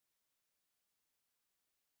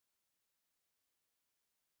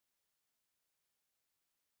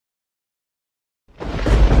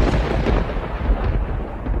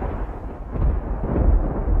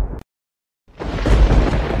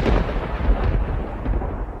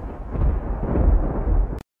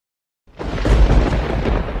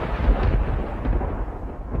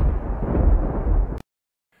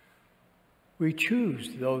we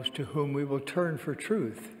choose those to whom we will turn for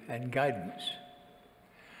truth and guidance.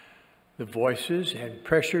 The voices and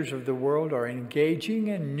pressures of the world are engaging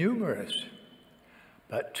and numerous,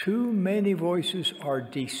 but too many voices are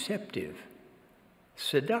deceptive,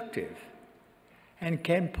 seductive, and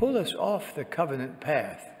can pull us off the covenant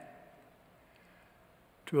path.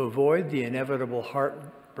 To avoid the inevitable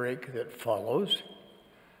heartbreak that follows,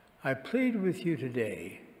 I plead with you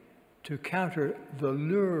today to counter the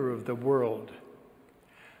lure of the world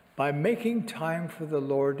by making time for the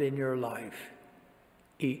Lord in your life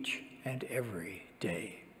each and every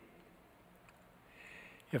day.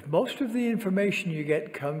 If most of the information you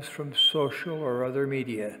get comes from social or other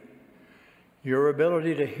media, your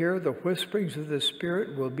ability to hear the whisperings of the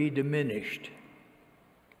Spirit will be diminished.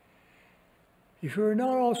 If you are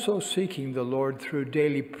not also seeking the Lord through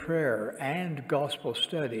daily prayer and gospel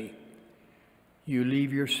study, you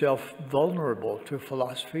leave yourself vulnerable to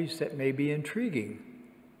philosophies that may be intriguing,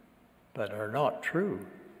 but are not true.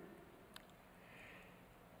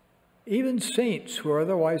 Even saints who are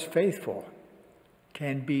otherwise faithful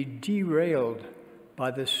can be derailed by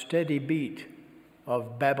the steady beat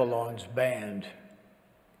of Babylon's band.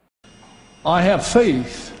 I have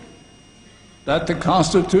faith that the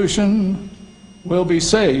Constitution will be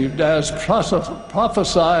saved as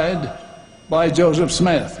prophesied by Joseph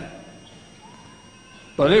Smith.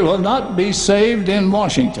 But it will not be saved in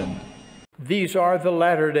Washington. These are the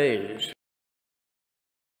latter days.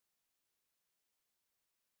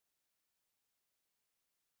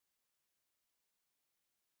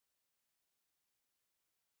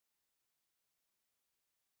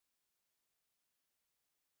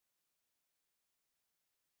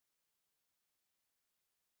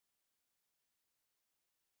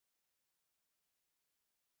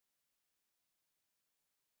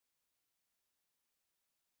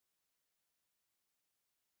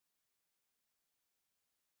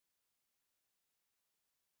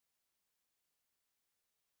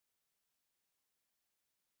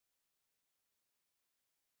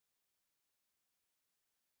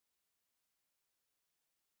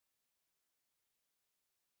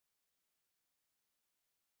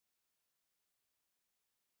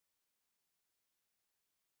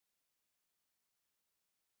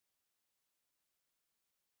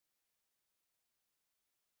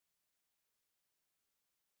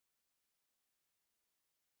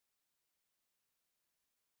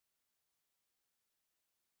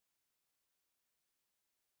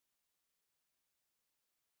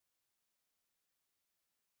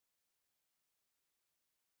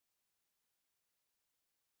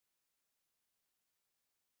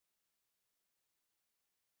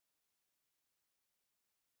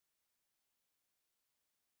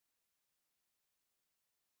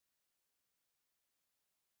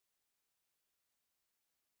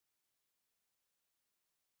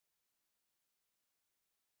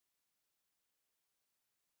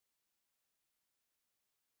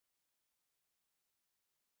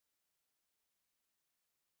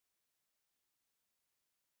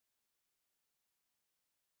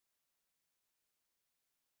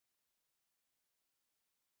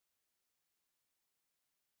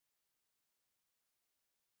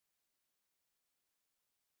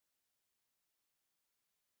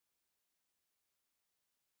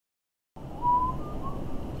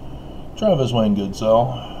 Travis Wayne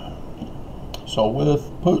Goodsell. So with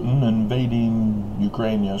Putin invading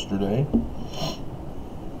Ukraine yesterday,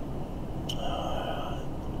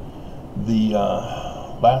 the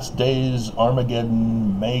last days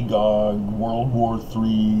Armageddon, Magog, World War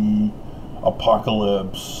III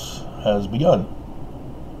apocalypse has begun.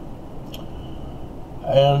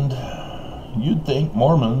 And you'd think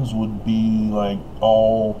Mormons would be like,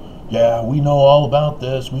 oh, yeah, we know all about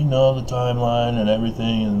this, we know the timeline and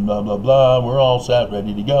everything and blah, blah, blah, we're all set,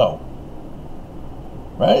 ready to go.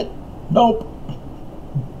 Right? Nope.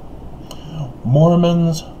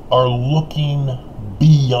 Mormons are looking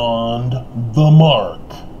beyond the mark.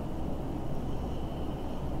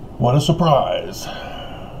 What a surprise.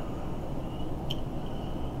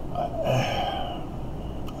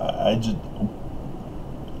 I just...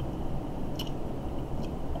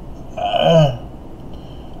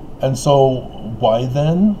 And so, why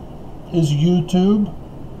then is YouTube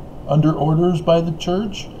under orders by the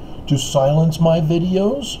church to silence my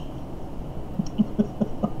videos?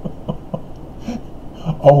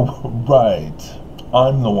 Oh, right.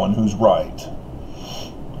 I'm the one who's right.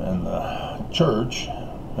 And the church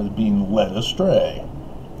has been led astray.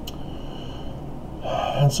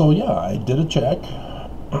 And so, yeah, I did a check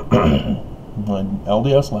on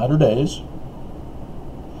LDS Latter Days.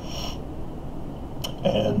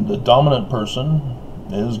 And the dominant person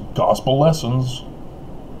his gospel lessons.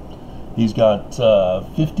 He's got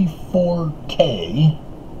 54K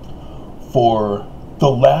for the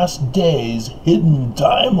last days hidden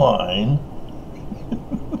timeline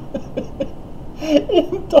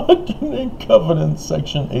in Doctrine and Covenants,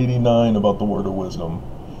 section 89, about the word of wisdom.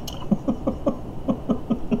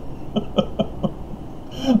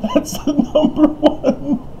 That's the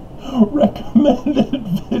 #1 recommended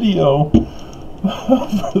video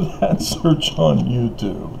for that search on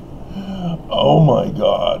YouTube. Oh my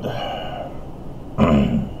God.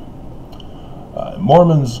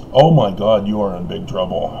 Mormons, oh my God, you are in big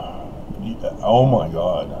trouble. Oh my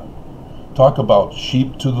God. Talk about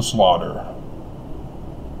sheep to the slaughter.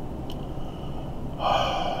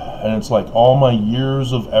 And it's like all my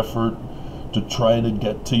years of effort to try to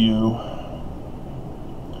get to you,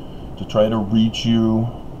 to try to reach you,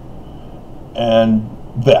 and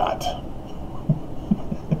that.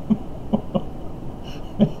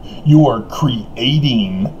 You are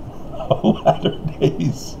creating a Latter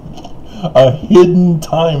Days, a hidden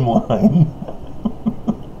timeline.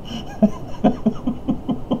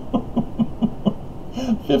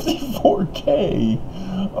 54K.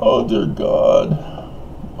 Oh dear God.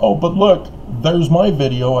 Oh, but look, there's my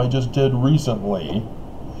video I just did recently.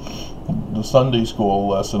 The Sunday school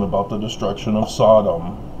lesson about the destruction of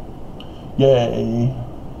Sodom. Yay.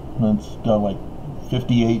 It's got like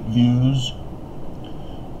 58 views.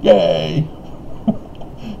 Yay.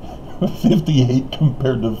 58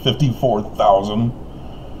 compared to 54,000.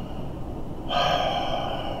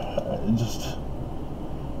 Just,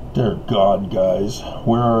 dear God, guys,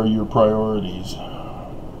 where are your priorities?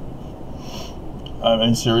 I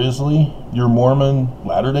mean, seriously, you're Mormon,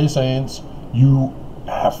 Latter-day Saints, you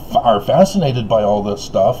are fascinated by all this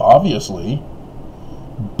stuff, obviously,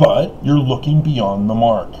 but you're looking beyond the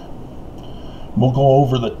mark. We'll go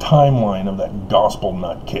over the timeline of that gospel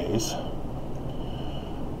nutcase.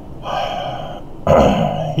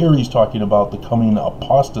 Here he's talking about the coming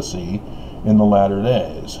apostasy in the latter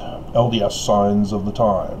days. LDS signs of the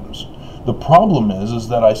times. The problem is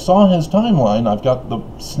that I saw his timeline. I've got the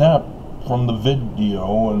snap from the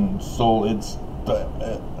video, and so it's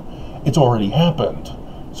already happened.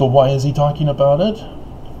 So why is he talking about it?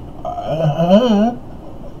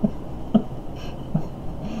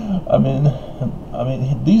 I mean,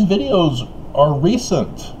 these videos are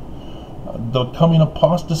recent. The coming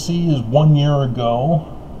apostasy is 1 year ago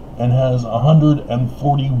and has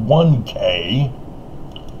 141K.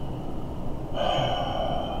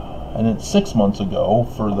 And it's 6 months ago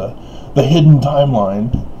for the hidden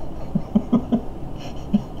timeline.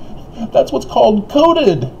 That's what's called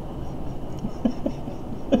coded.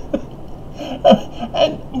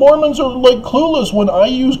 And Mormons are like clueless when I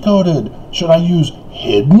use coded. Should I use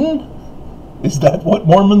hidden? Is that what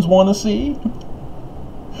Mormons want to see?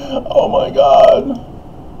 Oh my God.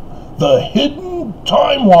 The hidden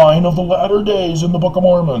timeline of the latter days in the Book of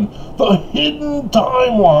Mormon. The hidden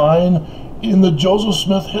timeline in the Joseph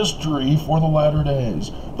Smith history for the latter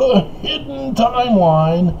days. The hidden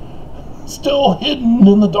timeline still hidden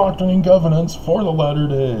in the Doctrine and Covenants for the latter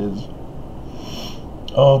days.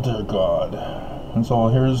 Oh dear God. And so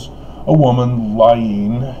here's a woman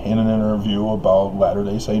lying in an interview about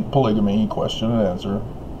Latter-day Saint polygamy, question and answer.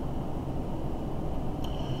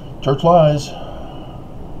 Church lies.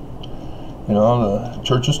 You know, the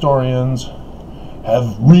church historians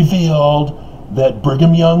have revealed that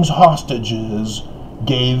Brigham Young's hostages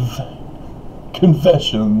gave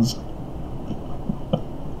confessions.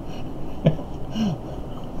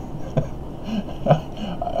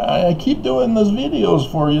 I keep doing these videos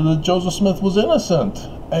for you that Joseph Smith was innocent,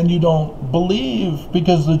 and you don't believe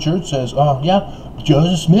because the church says, oh yeah,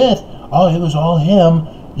 Joseph Smith, oh it was all him.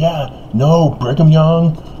 Yeah, no, Brigham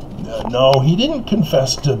Young, no, he didn't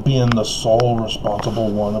confess to being the sole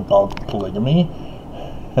responsible one about polygamy,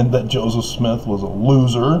 and that Joseph Smith was a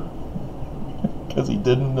loser because he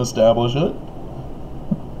didn't establish it.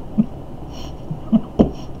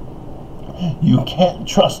 You can't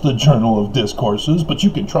trust the Journal of Discourses, but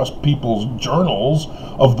you can trust people's journals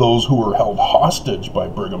of those who were held hostage by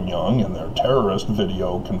Brigham Young and their terrorist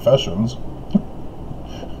video confessions.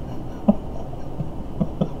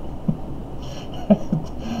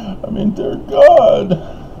 I mean, dear God.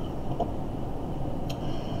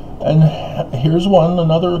 And here's one,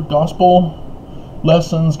 another gospel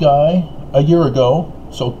lessons guy a year ago,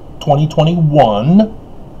 so 2021.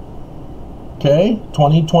 Okay,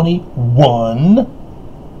 2021,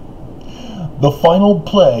 the final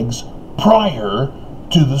plagues prior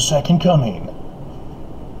to the second coming.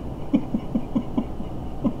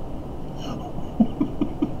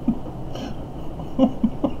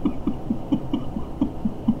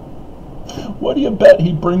 bet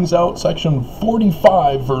he brings out section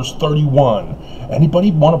 45, verse 31.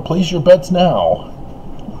 Anybody want to place your bets now?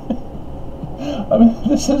 I mean,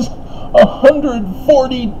 this is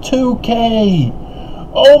 142K.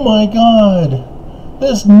 Oh my God.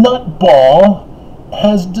 This nutball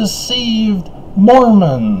has deceived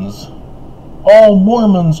Mormons. All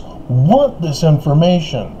Mormons want this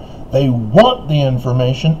information. They want the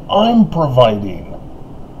information I'm providing.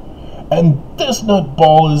 And this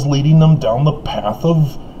nutball is leading them down the path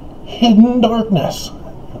of hidden darkness.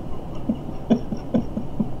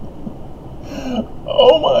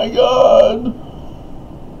 Oh my God.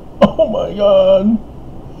 Oh my God.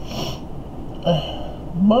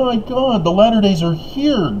 My God, the Latter Days are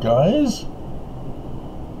here, guys.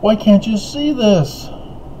 Why can't you see this?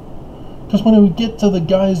 Because when we get to the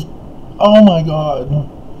guys, oh my God.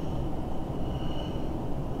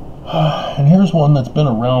 And here's one that's been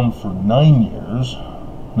around for 9 years,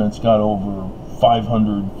 and it's got over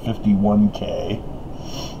 551K.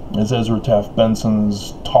 It's Ezra Taft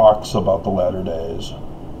Benson's talks about the Latter Days.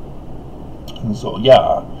 And so,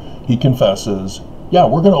 yeah, he confesses, yeah,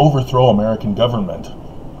 we're going to overthrow American government.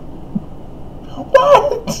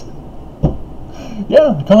 What?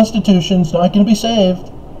 Yeah, the Constitution's not going to be saved.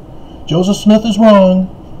 Joseph Smith is wrong.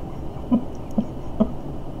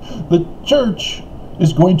 The church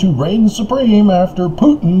is going to reign supreme after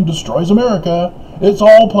Putin destroys America. It's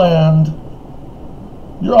all planned.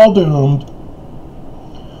 You're all doomed.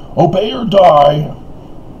 Obey or die.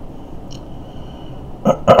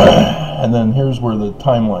 And then here's where the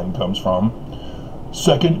timeline comes from.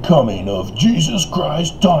 Second coming of Jesus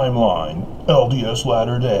Christ timeline. LDS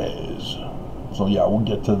Latter Days. So yeah, we'll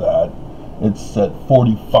get to that. It's at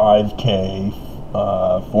 45K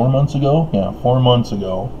 4 months ago. Yeah, 4 months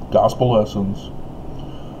ago. Gospel lessons.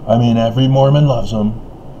 I mean, every Mormon loves him.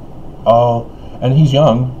 Oh, and he's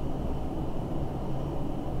young.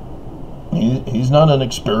 He's not an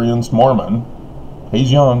experienced Mormon. He's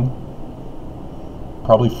young.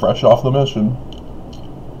 Probably fresh off the mission.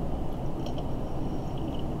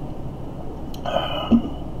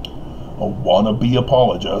 A wannabe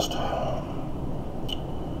apologist.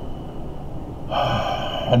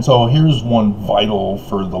 And so here's one vital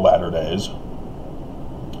for the Latter Days,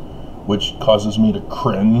 which causes me to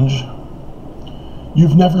cringe.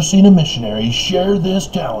 You've never seen a missionary share this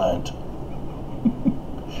talent.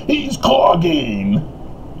 He's clogging.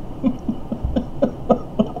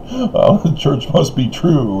 Well, the church must be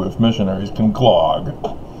true if missionaries can clog.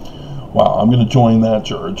 Wow, I'm going to join that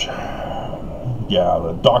church. Yeah,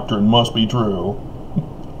 the doctrine must be true.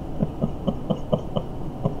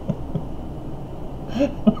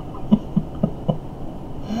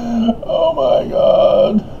 Oh my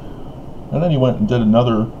God. And then he went and did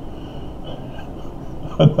another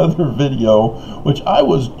video, which I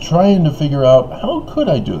was trying to figure out, how could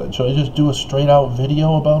I do that? Should I just do a straight out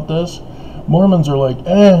video about this? Mormons are like,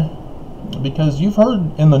 because you've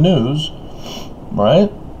heard in the news, right?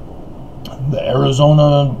 The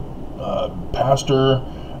Arizona pastor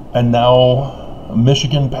and now a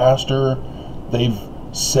Michigan pastor, they've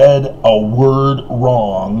said a word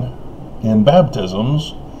wrong in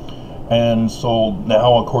baptisms. And so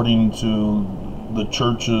now, according to the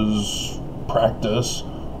church's practice,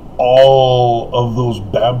 all of those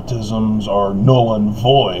baptisms are null and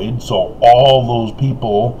void. So all those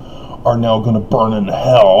people are now going to burn in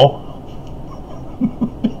hell.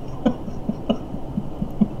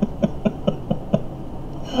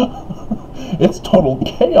 It's total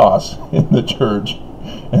chaos in the church,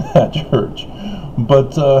 in that church.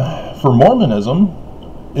 But for Mormonism,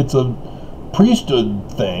 it's a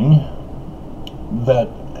priesthood thing that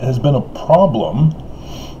has been a problem,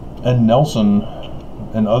 and Nelson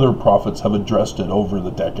and other prophets have addressed it over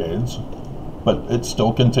the decades, but it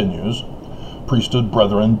still continues. Priesthood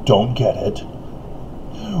brethren don't get it.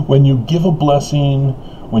 When you give a blessing,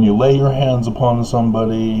 when you lay your hands upon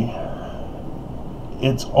somebody,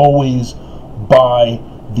 it's always by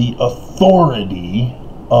the authority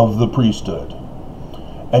of the priesthood.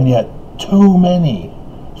 And yet too many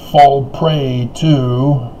fall prey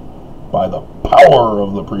to by the power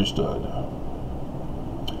of the priesthood.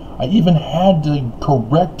 I even had to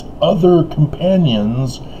correct other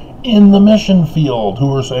companions in the mission field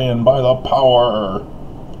who were saying by the power.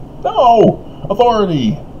 No,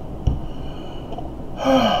 authority.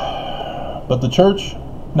 But the church,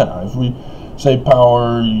 no, if we say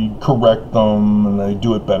power, you correct them and they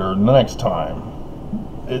do it better the next time.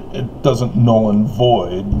 It doesn't null and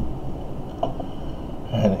void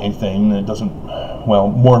anything. It doesn't, well,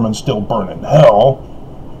 Mormons still burn in hell.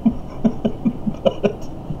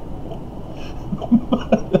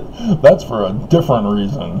 but that's for a different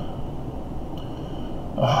reason.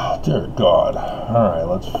 Dear God. Alright,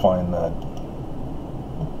 let's find that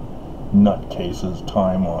nutcase's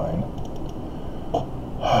timeline.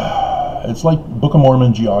 It's like Book of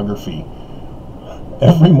Mormon geography.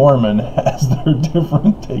 Every Mormon has their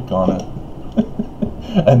different take on it.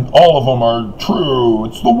 And all of them are true.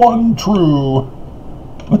 It's the one true.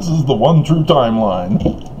 This is the one true timeline.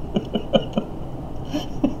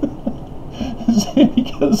 See,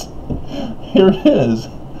 because here it is.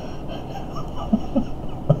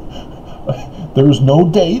 There's no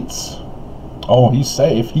dates. Oh, he's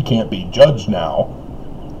safe. He can't be judged now.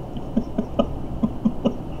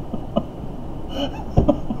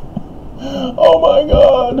 Oh my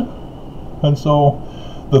God. And so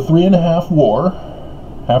the 3.5 war,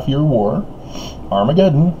 half-year war,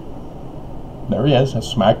 Armageddon, there he is,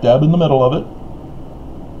 smack dab in the middle of it.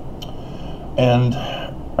 And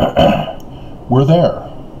we're there.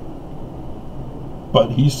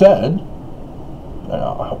 But he said,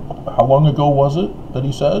 how long ago was it that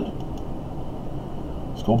he said?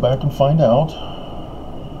 Let's go back and find out.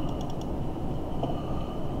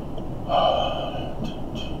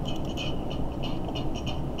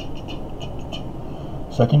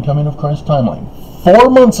 Second coming of Christ timeline. 4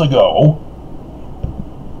 months ago.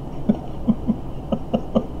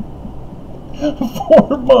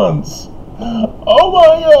 4 months. Oh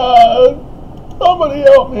my God. Somebody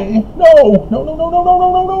help me. No. No, no, no, no, no, no,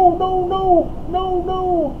 no, no, no, no,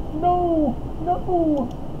 no, no,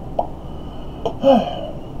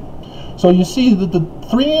 no. So you see that the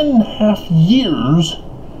 3.5 years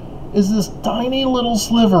is this tiny little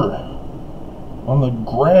sliver on the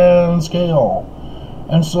grand scale.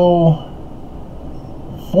 And so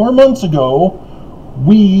 4 months ago,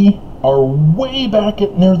 we are way back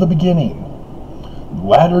at near the beginning.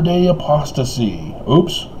 Latter-day apostasy.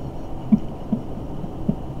 Oops.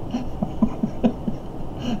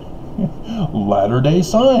 Latter-day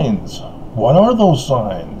signs. What are those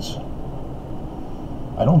signs?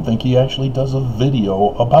 I don't think he actually does a video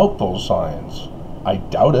about those signs. I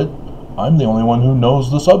doubt it. I'm the only one who knows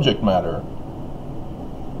the subject matter.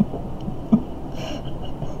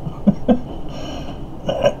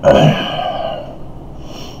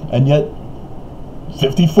 And yet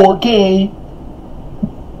 54K,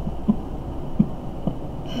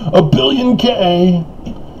 a billion K,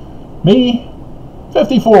 me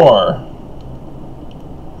 54.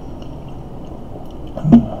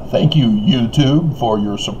 Thank you, YouTube, for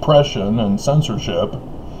your suppression and censorship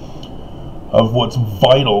of what's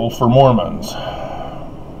vital for Mormons.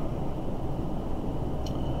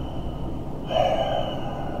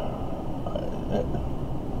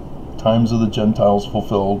 Times of the Gentiles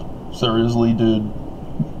fulfilled. Seriously, dude?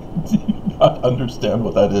 Do you not understand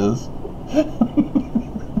what that is?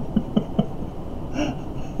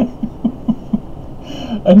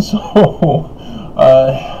 And so,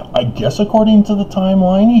 I guess according to the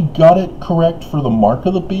timeline, he got it correct for the mark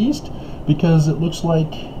of the beast, because it looks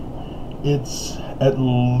like it's at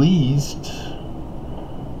least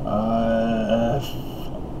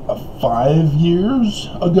 5 years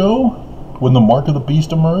ago when the mark of the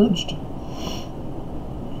beast emerged.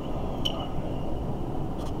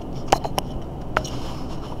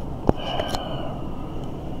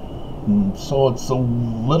 So it's a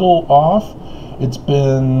little off. It's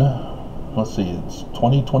been, let's see, it's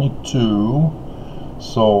 2022,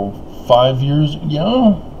 so 5 years,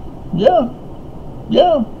 yeah,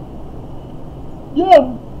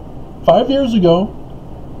 5 years ago,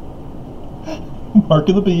 mark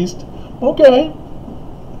of the beast, okay.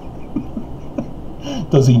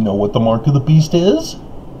 Does he know what the mark of the beast is?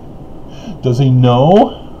 Does he know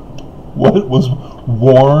what it was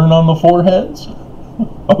worn on the foreheads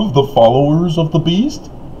of the followers of the beast?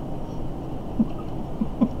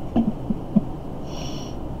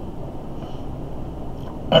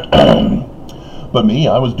 But me,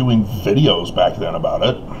 I was doing videos back then about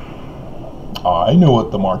it. I knew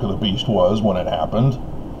what the mark of the beast was when it happened.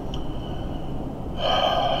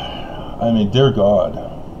 I mean, dear God.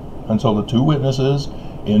 And so the two witnesses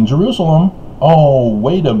in Jerusalem. Oh,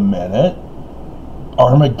 wait a minute.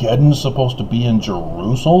 Armageddon's supposed to be in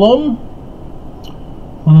Jerusalem?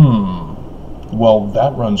 Well,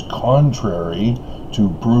 that runs contrary to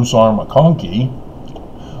Bruce R. McConkie,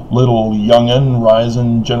 little youngin'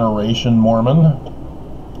 rising generation Mormon.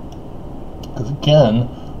 Because again,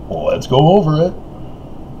 let's go over it.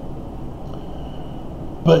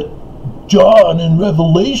 But John in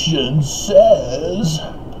Revelation says,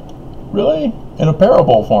 really? In a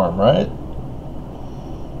parable form, right?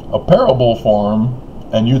 A parable form,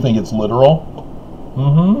 and you think it's literal?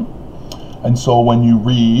 And so when you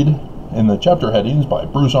read in the chapter headings by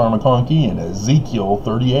Bruce R. McConkie in Ezekiel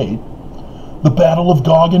 38, The battle of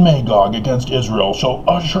Gog and Magog against Israel shall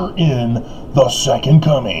usher in the second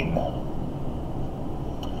coming.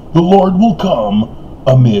 The Lord will come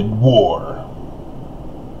amid war.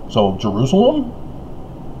 So, Jerusalem?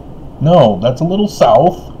 No, that's a little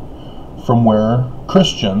south from where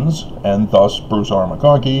Christians, and thus Bruce R.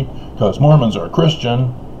 McConkie, because Mormons are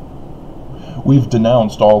Christian, we've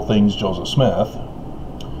denounced all things Joseph Smith.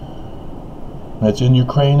 It's in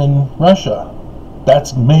Ukraine and Russia.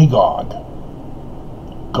 That's Magog.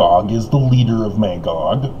 Gog is the leader of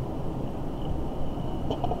Magog.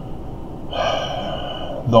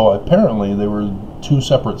 Though apparently they were two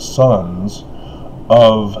separate sons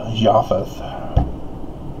of Japheth.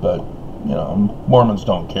 But, you know, Mormons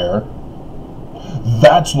don't care.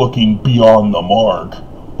 That's looking beyond the mark.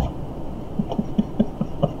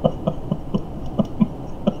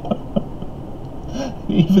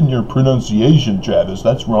 Even your pronunciation, Travis,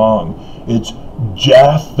 that's wrong. It's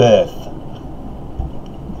Japheth.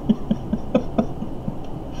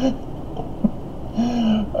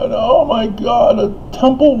 And oh my God, a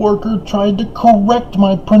temple worker tried to correct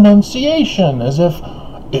my pronunciation as if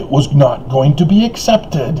it was not going to be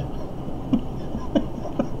accepted.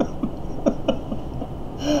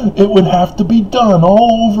 It would have to be done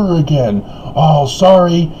all over again. Oh,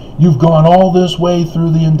 sorry, you've gone all this way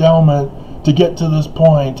through the endowment to get to this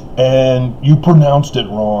point, and you pronounced it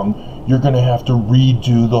wrong. You're going to have to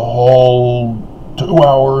redo the whole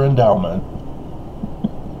 2-hour endowment.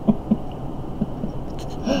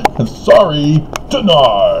 Sorry,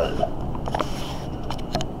 denied.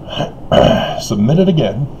 Submit it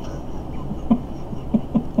again.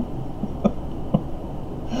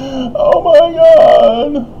 Oh my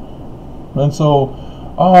God. And so,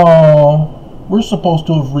 we're supposed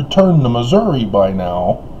to have returned to Missouri by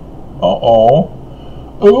now. Uh-oh.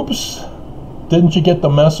 Oops. Didn't you get the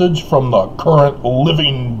message from the current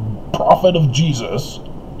living prophet of Jesus?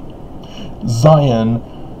 Zion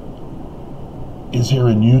is here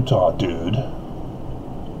in Utah, dude.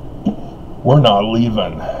 We're not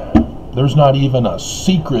leaving. There's not even a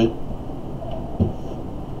secret.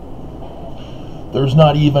 There's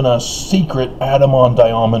not even a secret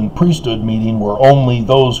Adam-on-Diamond priesthood meeting where only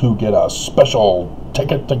those who get a special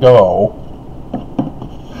ticket to go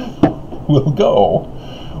will go.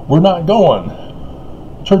 We're not going.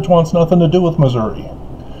 Church wants nothing to do with Missouri.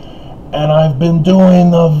 And I've been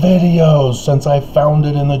doing the videos since I found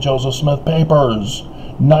it in the Joseph Smith papers.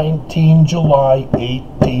 19 July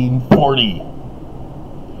 1840.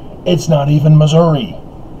 It's not even Missouri.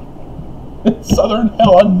 It's Southern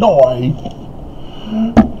Illinois.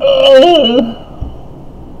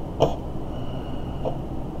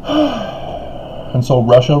 And so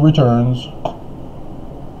Russia returns.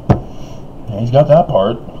 Yeah, he's got that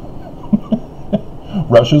part.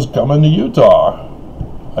 Russia's coming to Utah.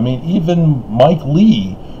 I mean, even Mike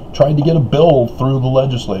Lee tried to get a bill through the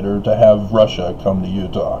legislature to have Russia come to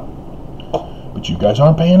Utah. But you guys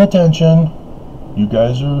aren't paying attention. You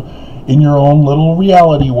guys are in your own little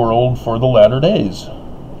reality world for the latter days.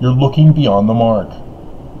 You're looking beyond the mark.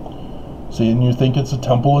 See, and you think it's a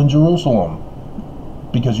temple in Jerusalem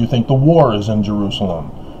because you think the war is in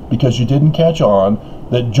Jerusalem, because you didn't catch on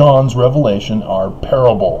that John's revelation are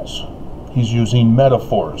parables. He's using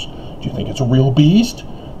metaphors. Do you think it's a real beast?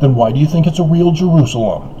 Then why do you think it's a real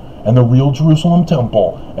Jerusalem and the real Jerusalem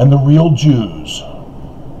temple and the real Jews?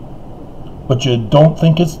 But you don't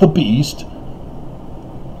think it's the beast.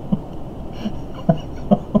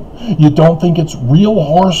 You don't think it's real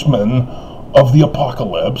horsemen of the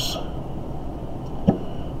apocalypse.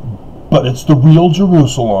 But it's the real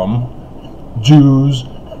Jerusalem, Jews,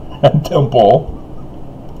 and temple.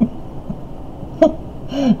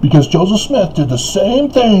 Because Joseph Smith did the same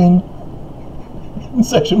thing in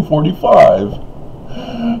section 45.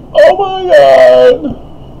 Oh my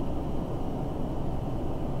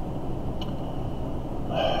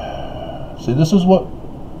God. See, this is what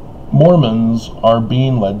Mormons are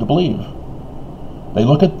being led to believe. They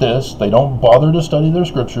look at this, they don't bother to study their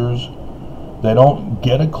scriptures, they don't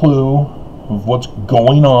get a clue of what's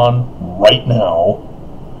going on right now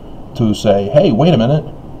to say, hey, wait a minute,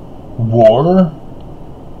 war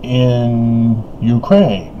in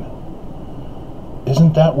Ukraine.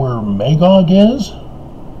 Isn't that where Magog is?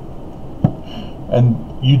 And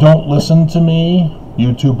you don't listen to me.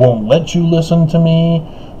 YouTube won't let you listen to me.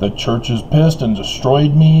 The church is pissed and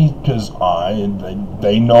destroyed me because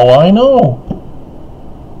they know I know.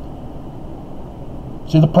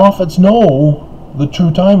 See, the prophets know the true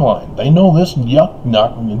timeline. They know this yuck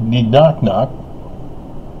knock knock.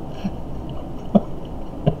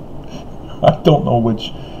 I don't know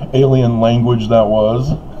which alien language that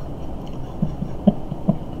was.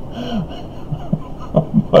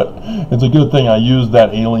 It's a good thing I used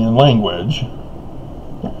that alien language.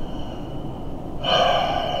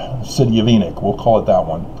 City of Enoch, we'll call it that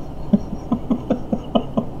one.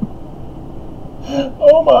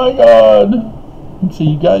 Oh my God. See,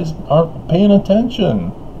 you guys aren't paying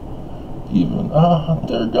attention. Even,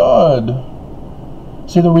 dear God.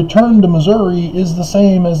 See, the return to Missouri is the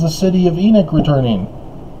same as the city of Enoch returning.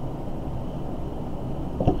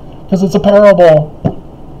 Because it's a parable.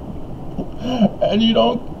 And you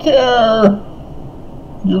don't care.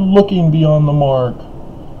 You're looking beyond the mark.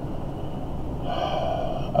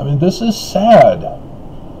 I mean, this is sad.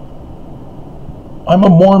 I'm a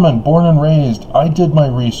Mormon, born and raised. I did my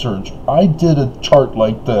research. I did a chart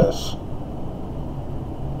like this.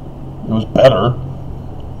 It was better.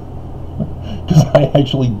 Because I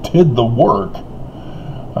actually did the work.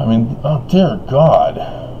 I mean, oh dear God.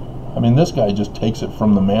 I mean, this guy just takes it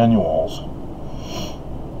from the manuals.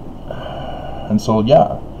 And so,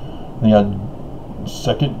 yeah. They had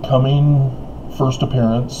second coming, first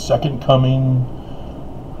appearance, second coming,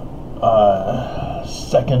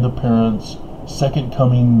 second appearance, second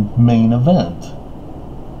coming, main event.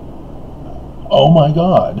 Oh my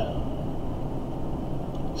God.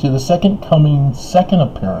 See, the second coming, second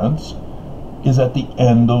appearance is at the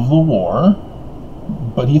end of the war,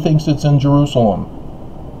 but he thinks it's in Jerusalem.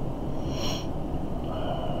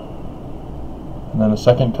 And then a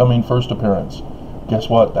second coming, first appearance. Guess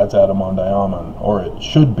what? That's Adam-on-Diamond. Or it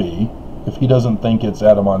should be. If he doesn't think it's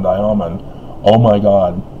Adam-on-Diamond, oh my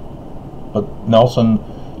God. But Nelson,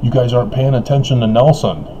 you guys aren't paying attention to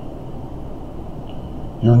Nelson.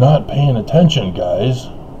 You're not paying attention, guys.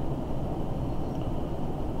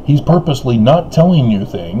 He's purposely not telling you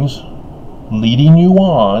things, leading you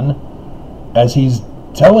on, as he's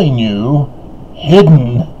telling you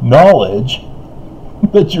hidden knowledge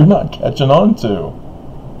that you're not catching on to.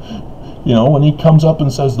 You know, when he comes up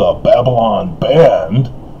and says the Babylon Band,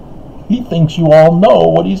 he thinks you all know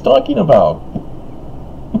what he's talking about.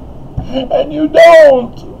 And you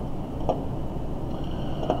don't.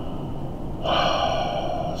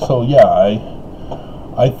 So yeah,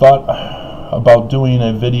 I thought about doing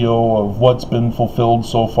a video of what's been fulfilled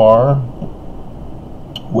so far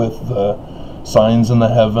with the signs in the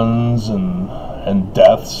heavens and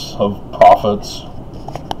deaths of prophets.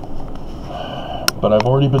 But I've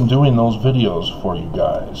already been doing those videos for you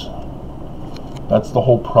guys. That's the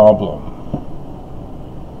whole problem.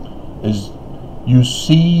 Is you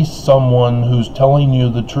see someone who's telling you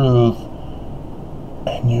the truth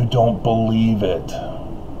and you don't believe it.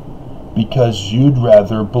 Because you'd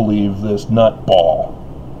rather believe this nutball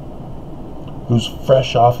who's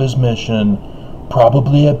fresh off his mission,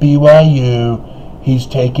 probably at BYU. He's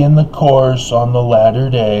taken the course on the latter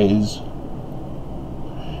days.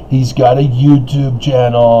 He's got a YouTube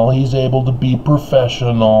channel. He's able to be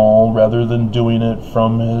professional rather than doing it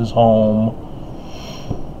from his home.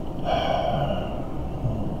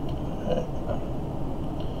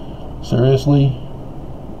 Seriously?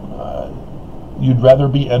 You'd rather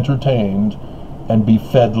be entertained and be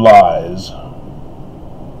fed lies.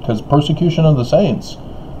 Because persecution of the saints,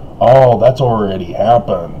 oh, that's already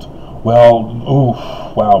happened. Well, oof,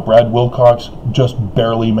 wow, Brad Wilcox just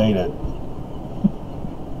barely made it.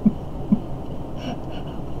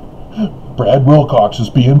 Brad Wilcox is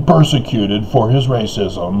being persecuted for his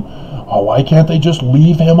racism. Oh, why can't they just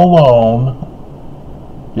leave him alone?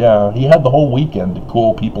 Yeah, he had the whole weekend to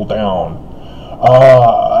cool people down.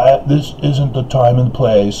 This isn't the time and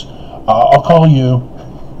place. I'll call you.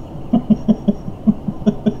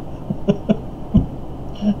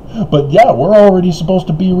 But yeah, we're already supposed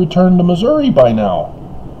to be returned to Missouri by now.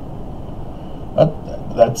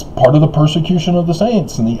 That's part of the persecution of the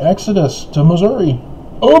saints and the exodus to Missouri.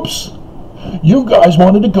 Oops! You guys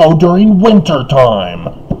wanted to go during winter time.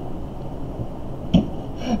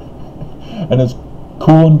 And it's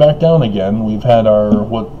cooling back down again. We've had our,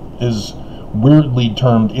 what is weirdly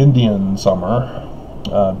termed Indian summer,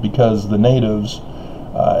 because the natives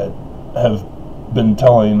have been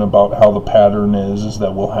telling about how the pattern is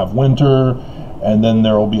that we'll have winter, and then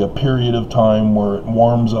there will be a period of time where it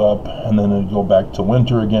warms up, and then it'll go back to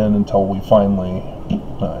winter again until we finally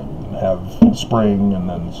have spring, and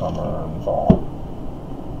then summer and fall.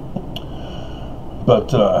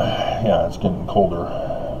 But yeah, it's getting colder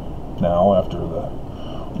now after the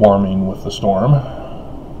warming with the storm.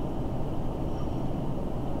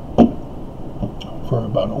 For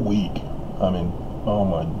about a week. I mean, oh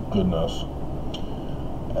my goodness.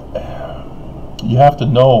 You have to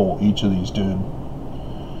know each of these, dude.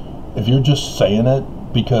 If you're just saying it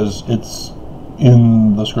because it's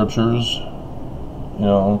in the scriptures, you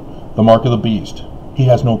know, the mark of the beast, he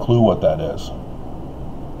has no clue what that is.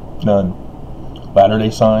 None. Latter-day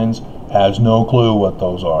Signs has no clue what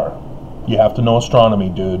those are. You have to know astronomy,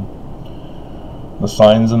 dude. The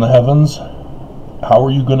signs in the heavens, how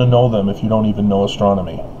are you going to know them if you don't even know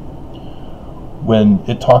astronomy? When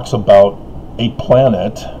it talks about a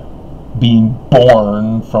planet being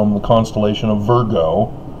born from the constellation of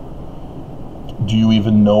Virgo, do you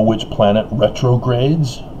even know which planet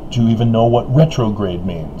retrogrades? Do you even know what retrograde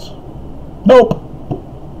means? Nope.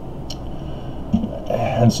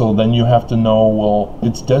 And so then you have to know, well,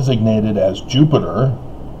 it's designated as Jupiter.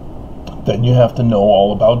 Then you have to know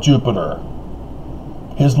all about Jupiter.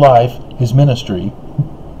 His life, his ministry,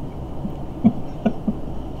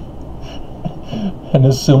 and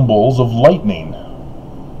his symbols of lightning.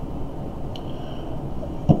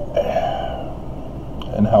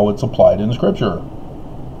 And how it's applied in Scripture.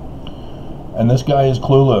 And this guy is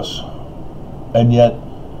clueless. And yet,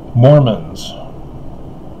 Mormons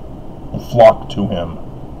flock to him.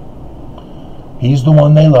 He's the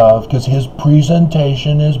one they love because his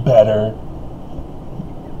presentation is better.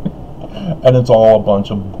 And it's all a bunch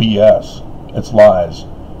of BS. It's lies.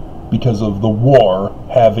 Because of the war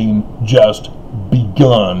having just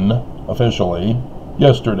begun officially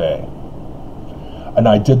yesterday. And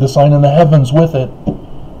I did the sign in the heavens with it.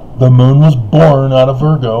 The moon was born out of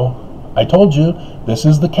Virgo. I told you, this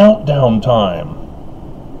is the countdown time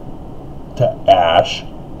to Ash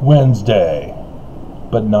Wednesday.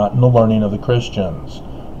 But not in the learning of the Christians,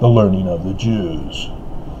 the learning of the Jews.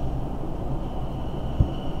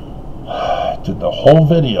 I did the whole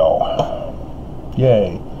video.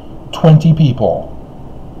 Yay. 20 people.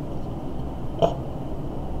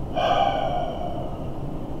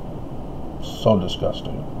 So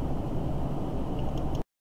disgusting.